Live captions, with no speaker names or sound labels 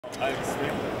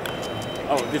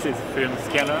Oh, this is film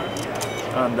scanner,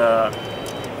 and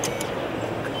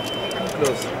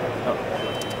close. Oh,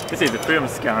 this is a film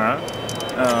scanner,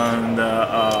 and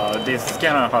this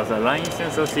scanner has a line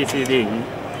sensor CCD,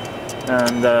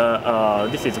 and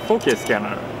this is a 4K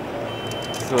scanner.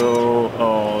 So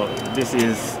this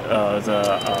is the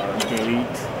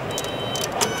gate,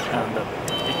 and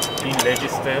it's been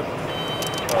registered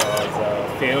the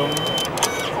film,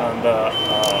 and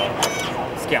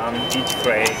scan each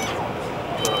frame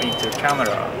into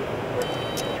camera,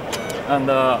 and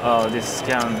this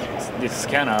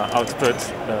scanner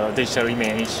outputs digital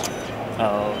image,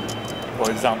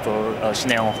 for example,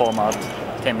 Shineon format,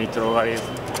 10-bit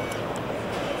logarithm.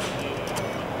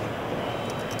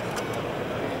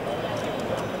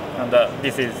 And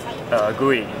this is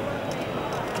GUI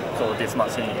for this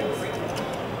machine.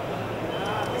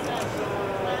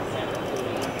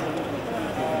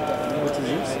 What is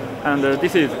this? And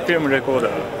this is film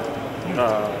recorder.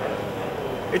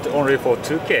 It's only for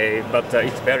 2K, but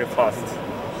it's very fast.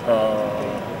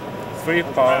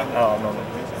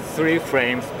 3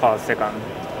 frames per second.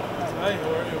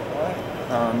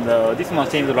 And this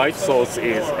machine's light source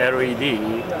is LED,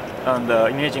 and the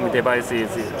imaging device is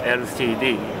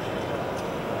LCD.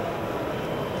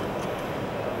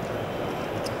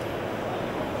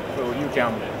 So you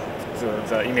can put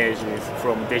the images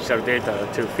from digital data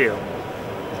to film.